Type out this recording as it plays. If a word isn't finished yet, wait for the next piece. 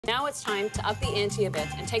Now it's time to up the ante a bit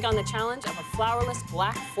and take on the challenge of a flourless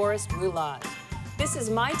Black Forest roulade. This is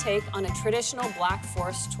my take on a traditional Black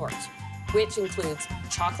Forest torte, which includes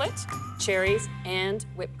chocolate, cherries, and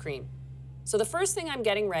whipped cream. So the first thing I'm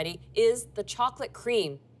getting ready is the chocolate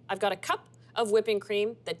cream. I've got a cup of whipping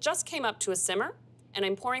cream that just came up to a simmer, and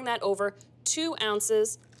I'm pouring that over 2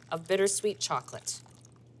 ounces of bittersweet chocolate.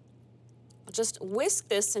 I'll just whisk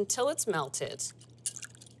this until it's melted.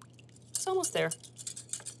 It's almost there.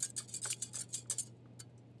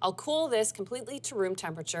 I'll cool this completely to room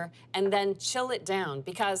temperature and then chill it down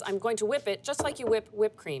because I'm going to whip it just like you whip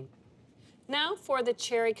whipped cream. Now for the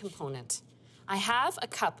cherry component. I have a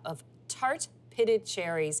cup of tart pitted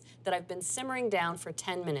cherries that I've been simmering down for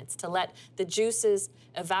 10 minutes to let the juices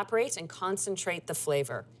evaporate and concentrate the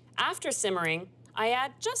flavor. After simmering, I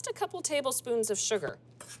add just a couple tablespoons of sugar.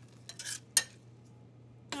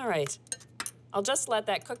 All right, I'll just let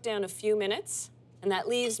that cook down a few minutes, and that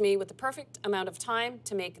leaves me with the perfect amount of time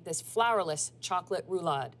to make this flourless chocolate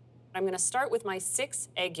roulade. I'm gonna start with my 6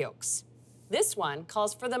 egg yolks. This one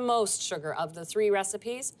calls for the most sugar of the 3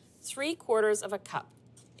 recipes, 3/4 of a cup.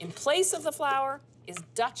 In place of the flour is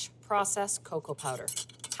Dutch processed cocoa powder,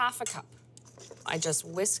 1/2 cup. I just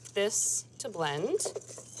whisk this to blend.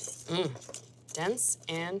 Dense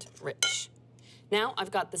and rich. Now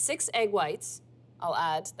I've got the 6 egg whites. I'll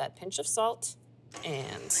add that pinch of salt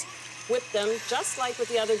and whip them just like with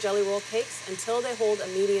the other jelly roll cakes until they hold a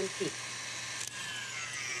medium heat.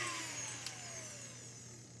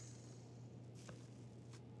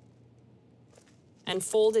 And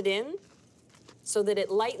fold it in so that it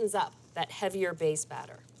lightens up that heavier base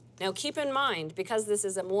batter. Now keep in mind, because this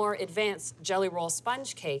is a more advanced jelly roll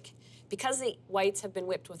sponge cake, because the whites have been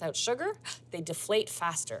whipped without sugar, they deflate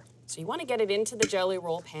faster. So you want to get it into the jelly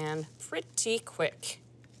roll pan pretty quick.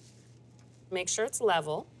 Make sure it's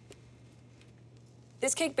level.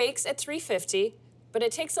 This cake bakes at 350, but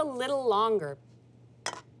it takes a little longer.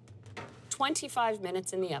 25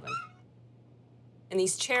 minutes in the oven. And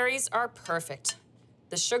these cherries are perfect.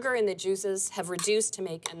 The sugar and the juices have reduced to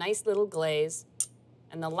make a nice little glaze.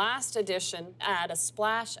 And the last addition, add a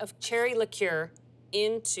splash of cherry liqueur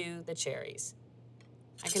into the cherries.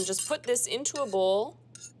 I can just put this into a bowl,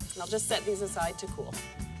 and I'll just set these aside to cool.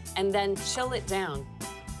 And then chill it down.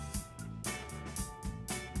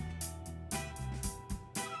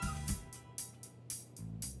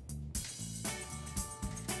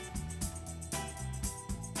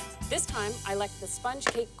 This time, I let the sponge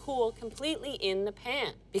cake cool completely in the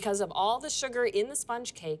pan. Because of all the sugar in the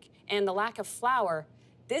sponge cake and the lack of flour,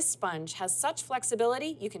 this sponge has such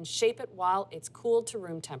flexibility, you can shape it while it's cooled to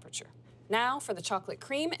room temperature. Now for the chocolate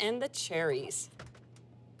cream and the cherries.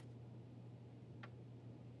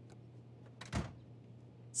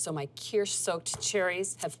 So my Kirsch-soaked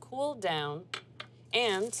cherries have cooled down,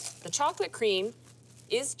 and the chocolate cream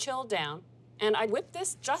is chilled down, and I whip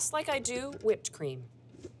this just like I do whipped cream.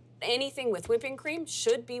 Anything with whipping cream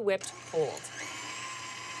should be whipped cold.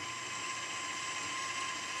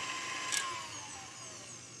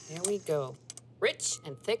 There we go. Rich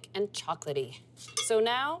and thick and chocolatey. So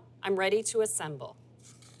now I'm ready to assemble.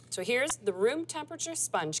 So here's the room temperature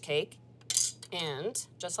sponge cake, and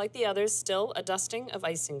just like the others, still a dusting of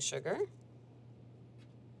icing sugar.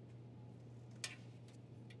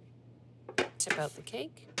 Tip out the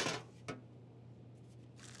cake.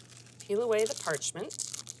 Peel away the parchment.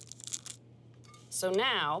 So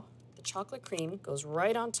now, the chocolate cream goes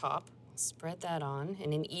right on top. I'll spread that on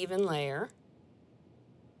in an even layer.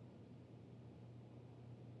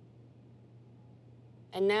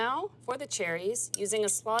 And now, for the cherries, using a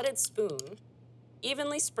slotted spoon,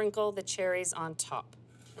 evenly sprinkle the cherries on top.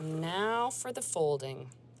 And now for the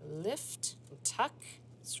folding. Lift and tuck,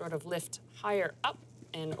 sort of lift higher up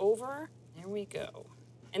and over. There we go.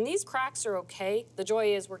 And these cracks are okay. The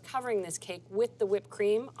joy is we're covering this cake with the whipped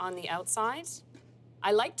cream on the outside.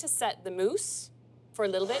 I like to set the mousse for a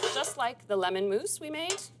little bit, just like the lemon mousse we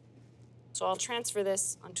made. So I'll transfer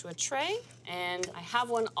this onto a tray, and I have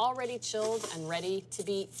one already chilled and ready to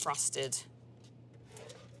be frosted.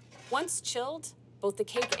 Once chilled, both the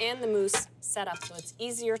cake and the mousse set up so it's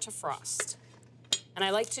easier to frost. And I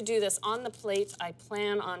like to do this on the plate I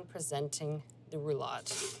plan on presenting the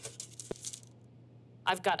roulade.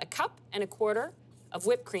 I've got 1.25 cups of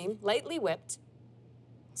whipped cream, lightly whipped.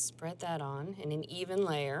 Spread that on in an even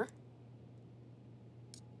layer.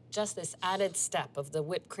 Just this added step of the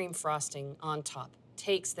whipped cream frosting on top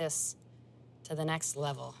takes this to the next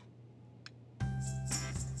level. There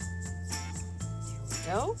we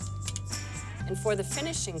go. And for the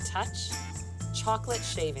finishing touch, chocolate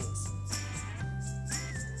shavings.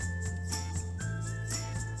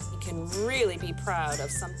 You can really be proud of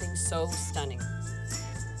something so stunning.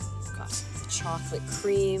 You've got the chocolate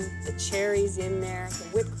cream, the cherries in there, the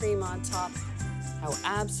whipped cream on top. How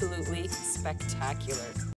absolutely spectacular.